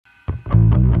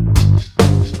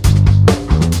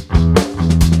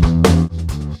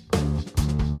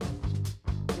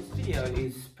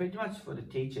much for the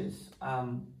teachers.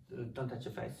 Don't touch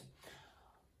your face.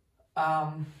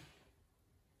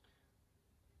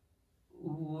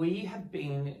 We have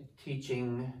been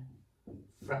teaching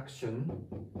fraction.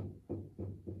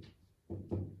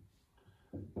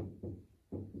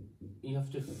 You have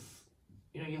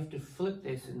to flip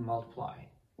this and multiply,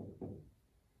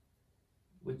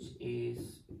 which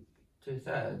is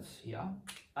 2/3 here.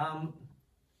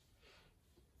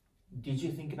 Did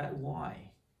you think about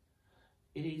why?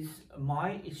 It is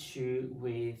my issue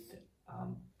with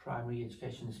primary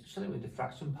education, especially with the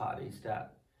fraction part, is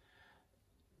that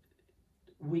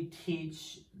we teach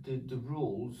the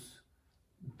rules,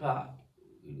 but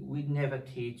we never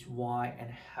teach why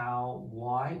and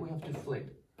why we have to flip.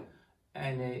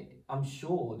 And I'm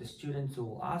sure the students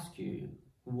will ask you,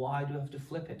 why do I have to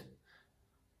flip it?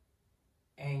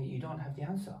 And you don't have the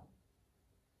answer.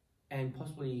 And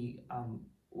possibly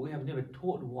we have never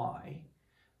taught why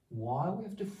we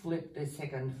have to flip the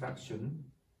second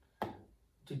fraction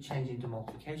to change into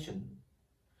multiplication.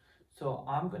 So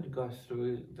I'm going to go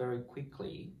through very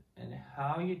quickly and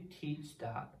how you teach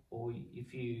that, or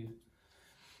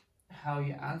how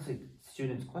you answer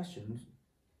students' questions.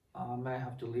 I may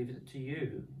have to leave it to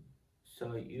you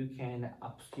so you can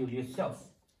upskill yourself.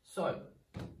 So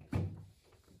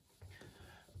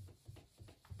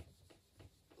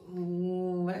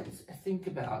let's think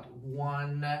about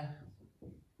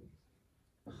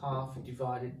 1/2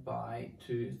 divided by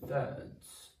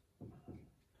 2/3.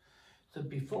 So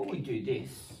before we do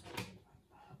this,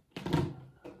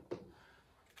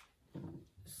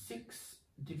 6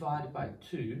 divided by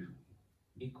 2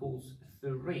 equals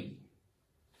 3.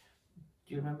 Do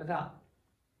you remember that?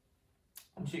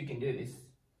 I'm sure you can do this.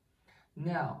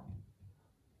 Now,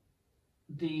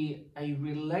 a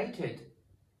related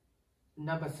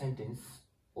number sentence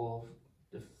of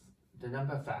the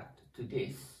number fact to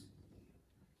this,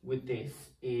 with this,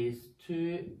 is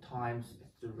 2 times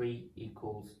 3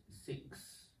 equals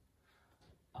 6.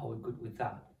 Are we good with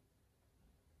that?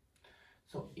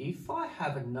 So if I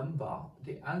have a number,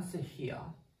 the answer here,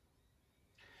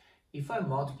 if I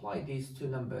multiply these two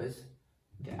numbers,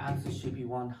 the answer should be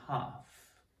 1/2.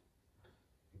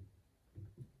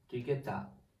 Do you get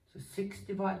that? So 6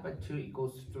 divided by 2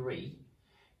 equals 3.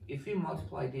 If we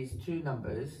multiply these two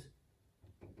numbers,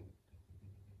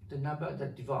 the number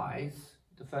that divides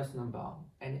the first number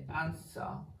and the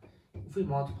answer, if we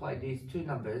multiply these two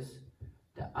numbers,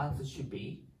 the answer should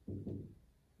be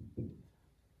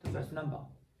the first number.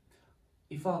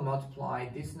 If I multiply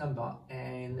this number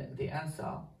and the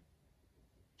answer,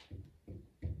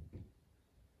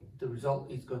 the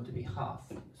result is going to be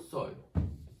 1/2. So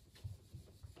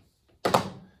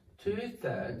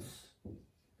 2/3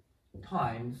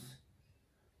 times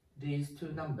these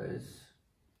two numbers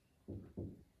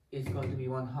is going to be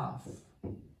 1/2.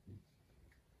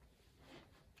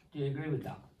 Do you agree with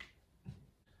that?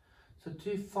 So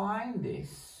to find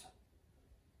this,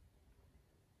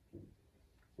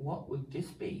 what would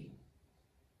this be?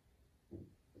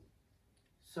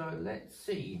 So let's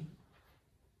see.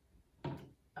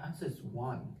 Answer is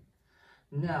 1.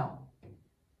 Now,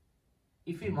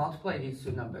 if you multiply these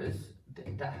two numbers,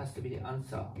 that has to be the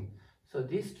answer. So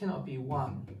this cannot be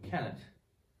 1, can it?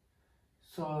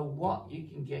 So what you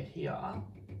can get here,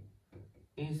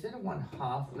 instead of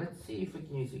 1/2, let's see if we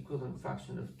can use the equivalent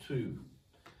fraction of 2.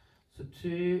 So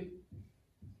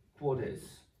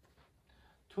 2/4.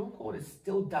 2/4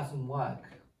 still doesn't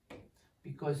work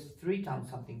because 3 times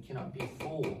something cannot be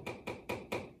 4.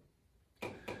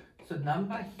 So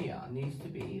number here needs to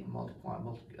be a multiple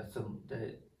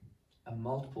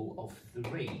of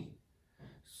 3.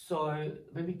 So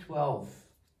maybe 12.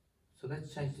 So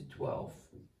let's change to 12.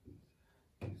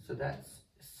 So that's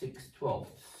 6/12.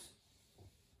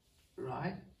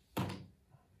 Right?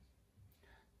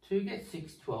 To get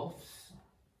 6/12,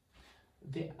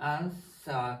 the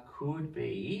answer could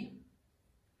be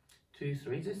 2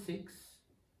 3s are 6,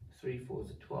 3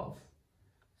 4s are 12.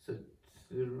 So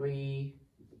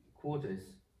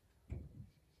 3/4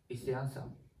 is the answer.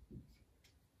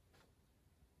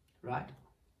 Right?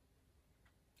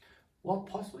 What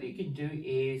possibly you can do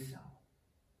is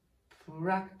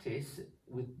practice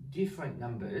with different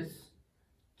numbers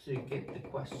to get the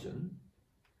question.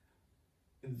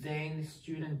 Then the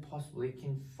student possibly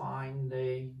can find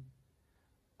the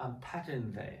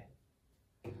pattern there.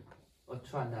 Or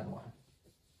try another one.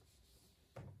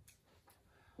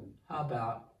 How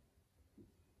about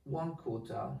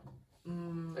 1/4?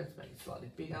 Let's make it slightly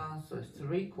bigger. So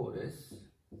 3/4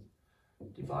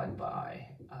 divided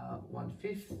by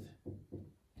 1/5.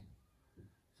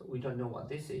 So we don't know what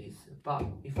this is, but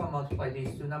if I multiply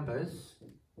these two numbers,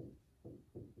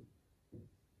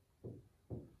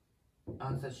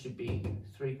 answer should be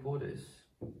 3/4,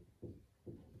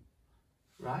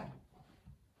 right?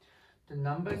 The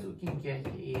numbers we can get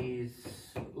is,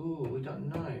 we don't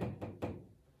know.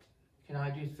 Can I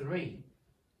do 3?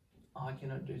 I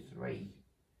cannot do 3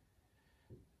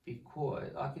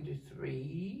 because I can do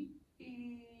 3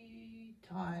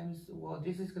 times, well,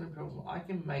 this is going to be a problem. I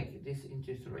can make this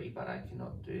into 3, but I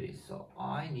cannot do this, so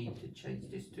I need to change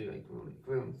this to a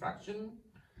equivalent fraction.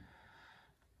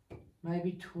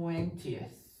 Maybe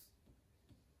 20th.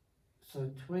 So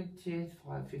 20th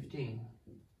by 15.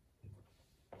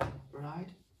 Right?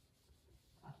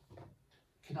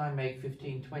 Can I make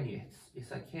 15 20ths?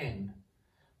 Yes, I can.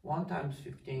 1 times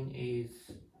 15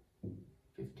 is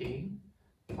 15.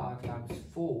 5 times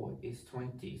 4 is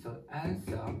 20. So the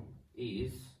answer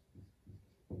is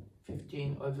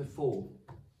 15/4.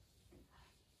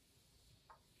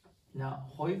 Now,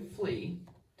 hopefully,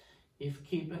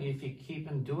 if you keep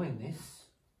on doing this,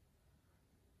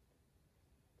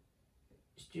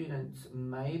 students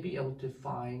may be able to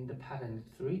find the pattern.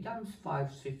 3 times 5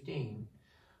 is 15.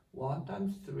 1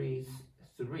 times 3 is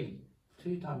 3.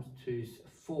 2 times 2 is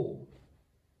 4.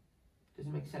 Does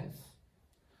it make sense?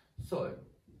 So,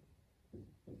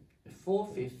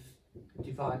 4/5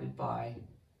 divided by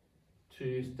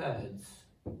 2/3.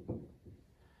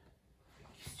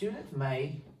 Students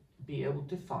may be able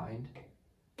to find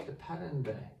the pattern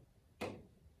there.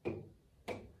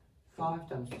 5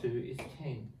 times 2 is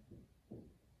 10.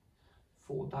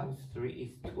 4 times 3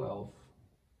 is 12.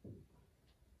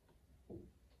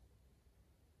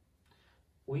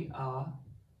 We are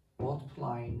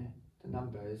multiplying the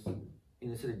numbers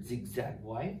in a sort of zigzag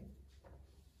way.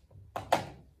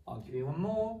 I'll give you one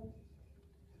more.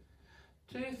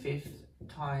 2/5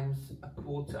 times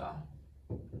 1/4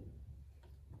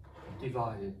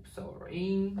 divided,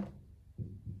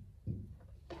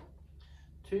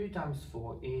 2 times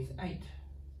 4 is 8.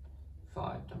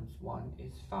 5 times 1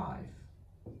 is 5.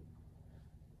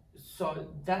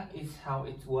 So that is how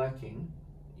it's working.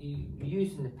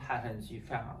 Using the patterns we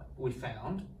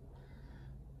found.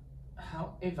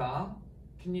 However,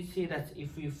 can you see that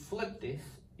if you flip this,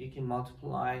 you can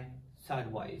multiply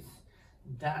sideways?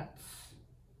 That's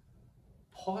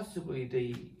possibly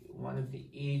one of the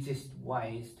easiest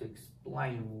ways to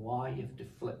explain why you have to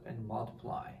flip and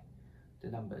multiply the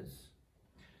numbers.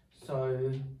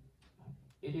 So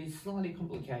it is slightly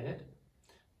complicated,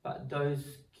 but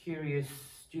those curious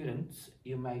students,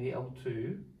 you may be able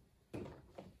to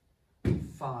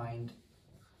find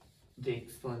the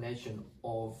explanation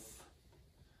of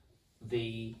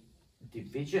the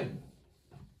division.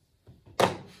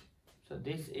 So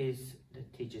this is the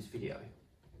teacher's video.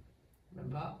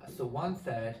 Remember, so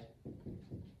 1/3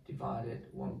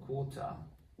 divided 1/4.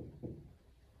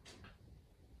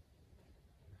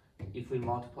 If we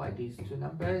multiply these two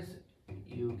numbers,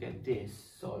 you get this.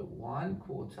 So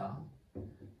 1/4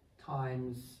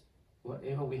 times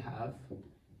whatever we have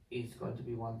is going to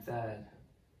be 1/3.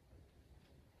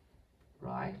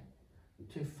 Right?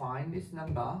 To find this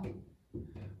number,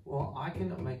 well, I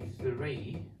cannot make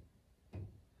 3,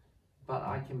 but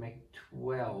I can make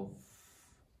 12.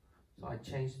 So I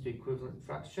change the equivalent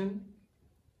fraction.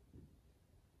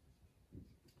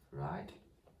 Right?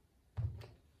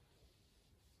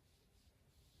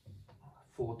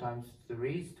 4 times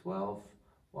 3 is 12.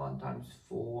 1 times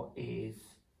 4 is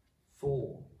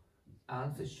 4.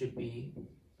 Answer should be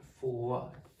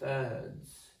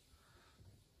 4/3.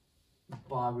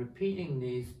 By repeating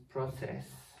this process,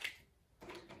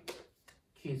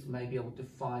 kids may be able to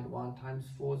find 1 times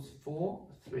 4 is 4.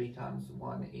 3 times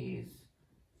 1 is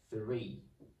 3.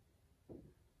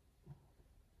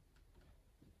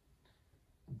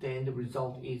 Then the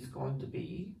result is going to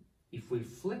be, if we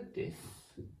flip this,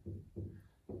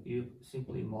 you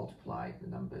simply multiply the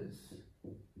numbers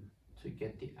to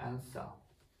get the answer.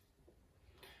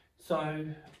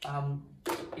 So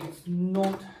it's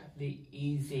not the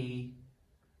easy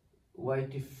way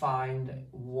to find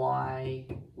why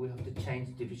we have to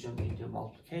change division into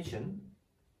multiplication.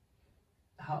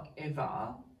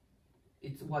 However,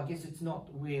 I guess it's not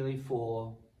really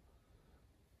for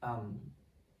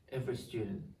every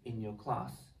student in your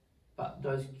class, but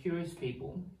those curious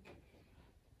people,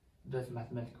 those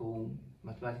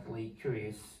mathematically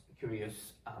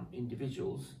curious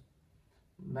individuals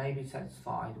may be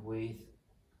satisfied with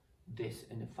this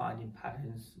and finding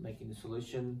patterns, making the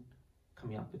solution,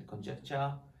 coming up with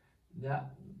conjecture.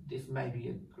 That this may be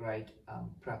a great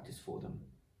practice for them.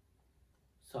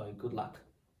 So good luck.